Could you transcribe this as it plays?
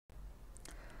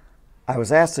I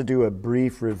was asked to do a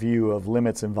brief review of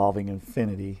limits involving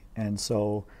infinity, and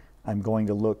so I'm going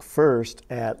to look first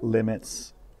at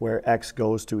limits where x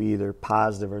goes to either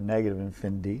positive or negative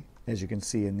infinity, as you can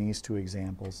see in these two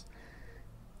examples.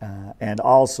 And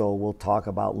also we'll talk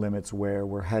about limits where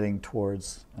we're heading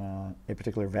towards a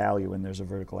particular value and there's a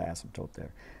vertical asymptote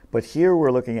there. But here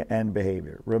we're looking at end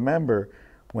behavior. Remember,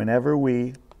 whenever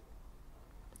we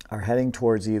are heading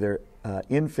towards either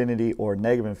infinity or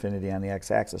negative infinity on the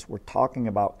x-axis, we're talking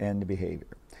about end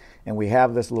behavior. And we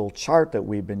have this little chart that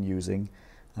we've been using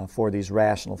for these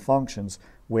rational functions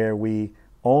where we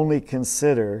only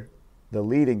consider the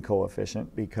leading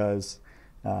coefficient because,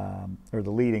 or the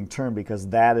leading term, because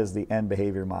that is the end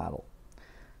behavior model.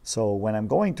 So when I'm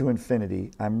going to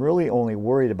infinity, I'm really only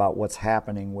worried about what's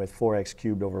happening with 4x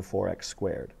cubed over 4x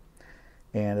squared.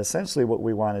 And essentially what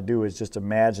we want to do is just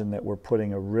imagine that we're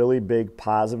putting a really big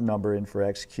positive number in for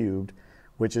x cubed,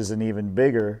 which is an even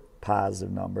bigger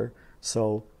positive number.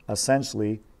 So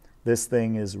essentially this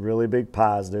thing is really big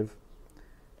positive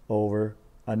over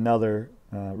another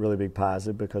really big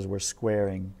positive because we're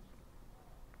squaring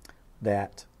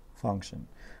that function.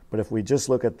 But if we just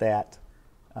look at that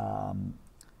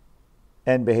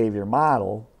end behavior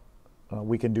model,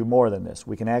 we can do more than this.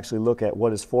 We can actually look at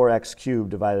what is 4x cubed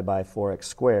divided by 4x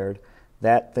squared.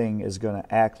 That thing is going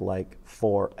to act like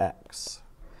 4x.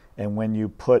 And when you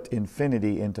put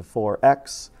infinity into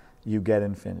 4x, you get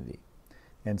infinity.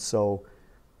 And so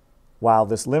while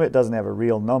this limit doesn't have a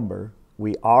real number,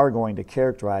 we are going to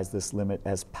characterize this limit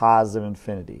as positive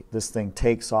infinity. This thing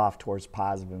takes off towards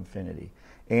positive infinity.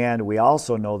 And we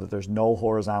also know that there's no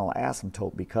horizontal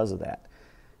asymptote because of that.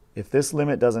 If this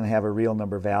limit doesn't have a real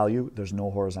number value, there's no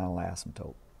horizontal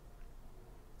asymptote.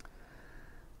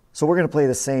 So we're going to play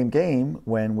the same game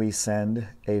when we send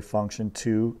a function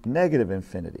to negative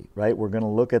infinity, right? We're going to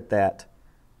look at that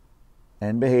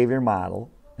end behavior model.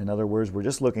 In other words, we're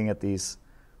just looking at these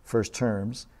first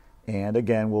terms. And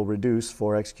again, we'll reduce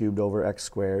 4x cubed over x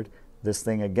squared. This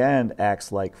thing again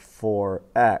acts like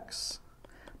 4x.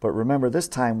 But remember, this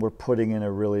time we're putting in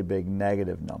a really big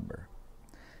negative number.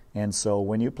 And so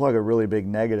when you plug a really big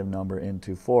negative number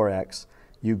into 4x,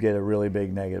 you get a really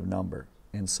big negative number.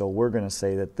 And so we're going to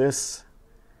say that this,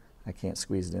 I can't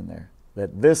squeeze it in there,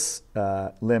 that this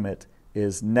limit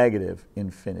is negative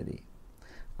infinity.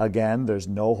 Again, there's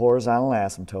no horizontal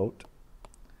asymptote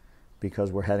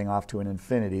because we're heading off to an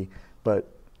infinity.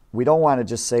 But we don't want to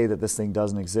just say that this thing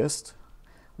doesn't exist.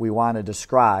 We want to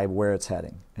describe where it's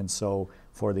heading. And so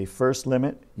for the first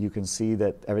limit, you can see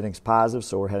that everything's positive,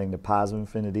 so we're heading to positive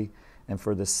infinity. And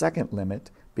for the second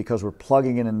limit, because we're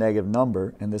plugging in a negative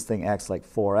number, and this thing acts like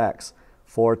 4x,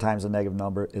 4 times a negative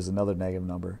number is another negative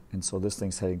number, and so this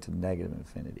thing's heading to negative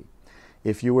infinity.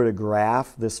 If you were to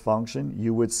graph this function,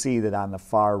 you would see that on the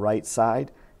far right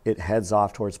side, it heads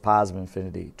off towards positive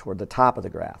infinity, toward the top of the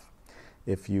graph.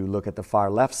 If you look at the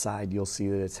far left side, you'll see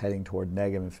that it's heading toward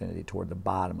negative infinity, toward the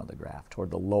bottom of the graph,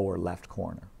 toward the lower left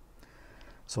corner.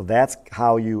 So that's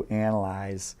how you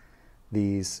analyze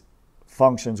these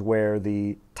functions where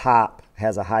the top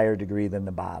has a higher degree than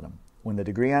the bottom. When the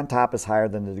degree on top is higher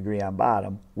than the degree on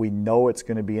bottom, we know it's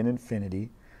going to be an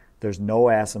infinity. There's no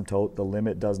asymptote. The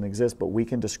limit doesn't exist, but we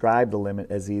can describe the limit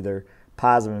as either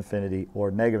positive infinity or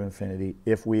negative infinity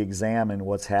if we examine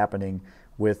what's happening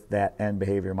with that end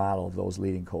behavior model of those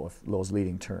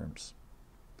leading terms.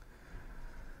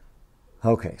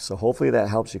 Okay, so hopefully that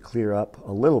helps you clear up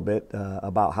a little bit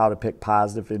about how to pick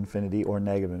positive infinity or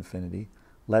negative infinity.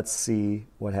 Let's see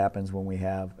what happens when we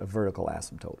have a vertical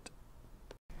asymptote.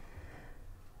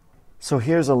 So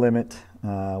here's a limit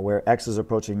where x is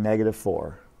approaching negative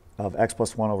 4 of x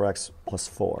plus 1 over x plus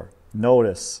 4.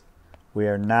 Notice we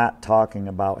are not talking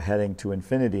about heading to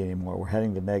infinity anymore. We're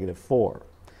heading to negative 4.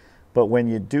 But when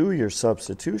you do your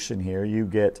substitution here, you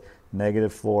get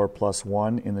negative 4 plus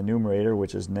 1 in the numerator,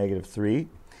 which is negative 3.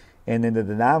 And in the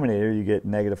denominator, you get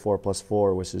negative 4 plus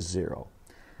 4, which is 0.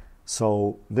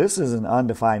 So this is an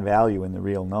undefined value in the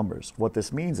real numbers. What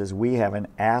this means is we have an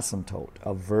asymptote,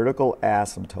 a vertical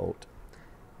asymptote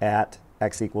at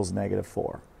x equals negative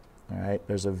 4. All right?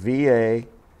 There's a VA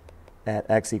at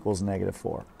x equals negative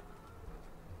 4.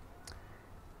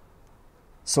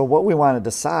 So what we want to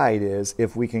decide is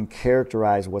if we can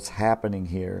characterize what's happening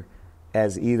here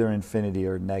as either infinity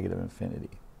or negative infinity.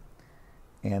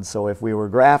 And so if we were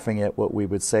graphing it, what we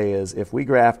would say is if we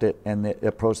graphed it and it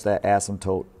approached that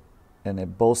asymptote and if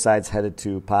both sides headed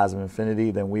to positive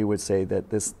infinity, then we would say that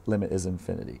this limit is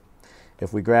infinity.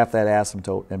 If we graph that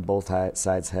asymptote and both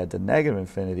sides head to negative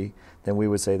infinity, then we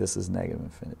would say this is negative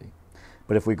infinity.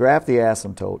 But if we graph the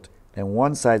asymptote and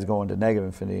one side's going to negative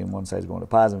infinity and one side's going to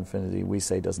positive infinity, we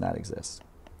say does not exist.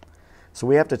 So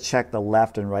we have to check the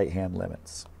left and right hand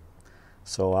limits.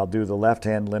 So I'll do the left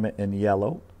hand limit in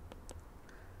yellow.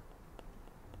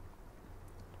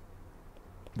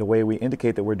 The way we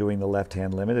indicate that we're doing the left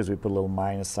hand limit is we put a little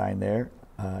minus sign there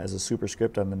as a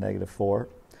superscript on the -4.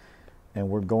 And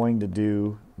we're going to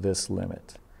do this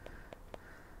limit.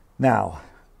 Now,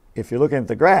 if you're looking at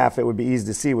the graph, it would be easy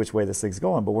to see which way this thing's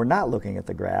going, but we're not looking at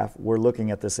the graph, we're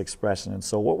looking at this expression. And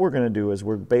so what we're going to do is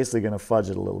we're basically going to fudge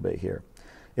it a little bit here.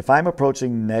 If I'm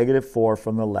approaching -4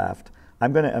 from the left,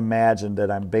 I'm going to imagine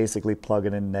that I'm basically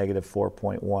plugging in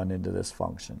 -4.1 into this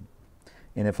function.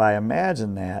 And if I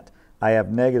imagine that, I have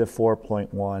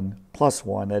 -4.1 plus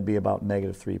 1, that'd be about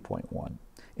 -3.1.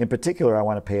 In particular, I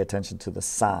want to pay attention to the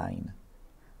sign,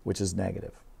 which is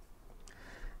negative.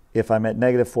 If I'm at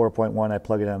 -4.1, I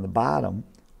plug it on the bottom,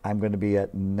 I'm going to be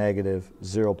at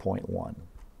 -0.1.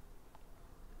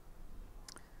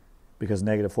 Because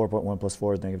 -4.1 plus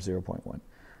 4 is -0.1.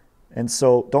 And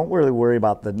so don't really worry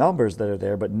about the numbers that are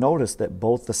there, but notice that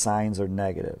both the signs are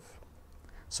negative.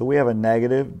 So we have a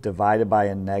negative divided by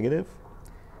a negative.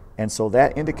 And so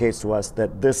that indicates to us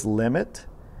that this limit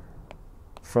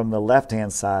from the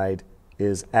left-hand side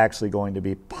is actually going to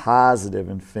be positive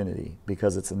infinity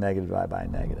because it's a negative divided by a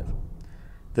negative.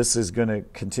 This is going to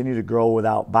continue to grow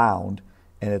without bound,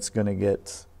 and it's going to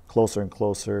get closer and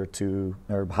closer to,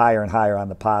 or higher and higher on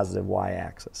the positive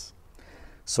y-axis.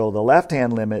 So the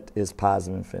left-hand limit is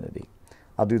positive infinity.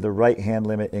 I'll do the right-hand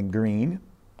limit in green.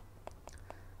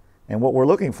 And what we're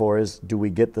looking for is, do we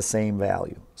get the same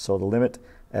value? So the limit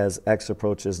as x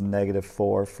approaches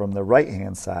 -4 from the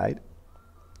right-hand side,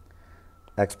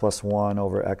 x plus 1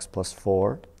 over x plus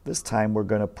 4. This time we're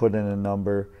going to put in a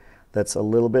number that's a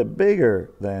little bit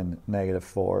bigger than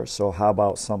 -4. So how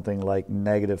about something like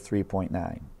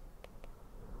 -3.9?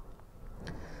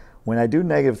 When I do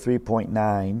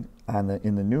 -3.9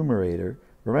 in the numerator,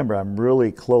 remember I'm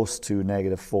really close to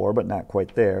 -4, but not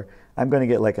quite there. I'm going to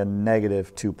get like a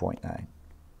 -2.9,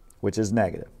 which is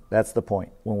negative. That's the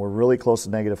point. When we're really close to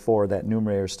 -4, that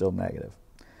numerator is still negative.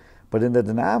 But in the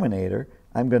denominator,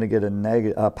 I'm going to get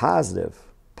a positive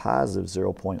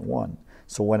 0.1.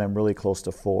 So when I'm really close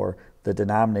to 4, the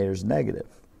denominator is negative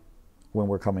when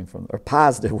we're coming from, or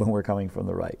positive when we're coming from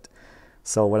the right.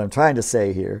 So what I'm trying to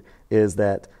say here is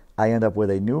that I end up with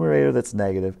a numerator that's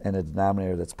negative and a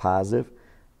denominator that's positive.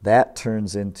 That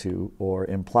turns into, or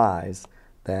implies,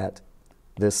 that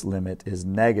this limit is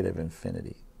negative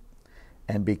infinity.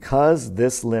 And because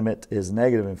this limit is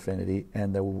negative infinity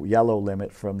and the yellow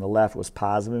limit from the left was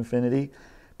positive infinity,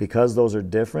 because those are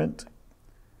different,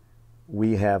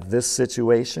 we have this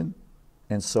situation.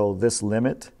 And so this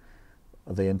limit,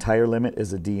 the entire limit,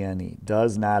 is a DNE,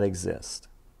 does not exist.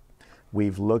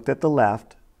 We've looked at the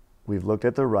left, we've looked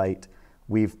at the right,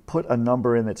 we've put a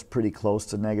number in that's pretty close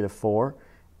to -4.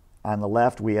 On the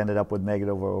left, we ended up with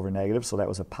negative over negative, so that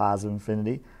was a positive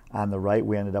infinity. On the right,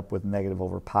 we ended up with negative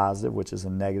over positive, which is a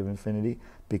negative infinity.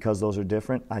 Because those are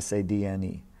different, I say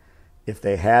DNE. If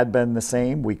they had been the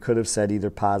same, we could have said either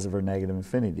positive or negative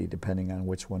infinity, depending on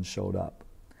which one showed up.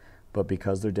 But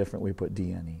because they're different, we put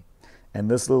DNE. And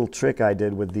this little trick I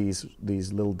did with these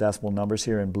little decimal numbers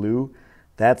here in blue,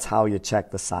 that's how you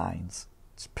check the signs.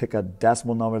 Just pick a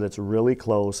decimal number that's really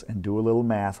close and do a little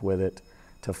math with it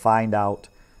to find out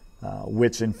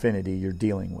which infinity you're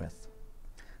dealing with.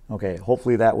 Okay,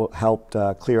 hopefully that will help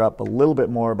clear up a little bit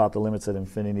more about the limits at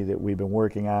infinity that we've been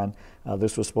working on.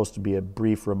 This was supposed to be a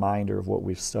brief reminder of what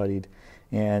we've studied.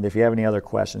 And if you have any other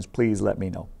questions, please let me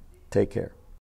know. Take care.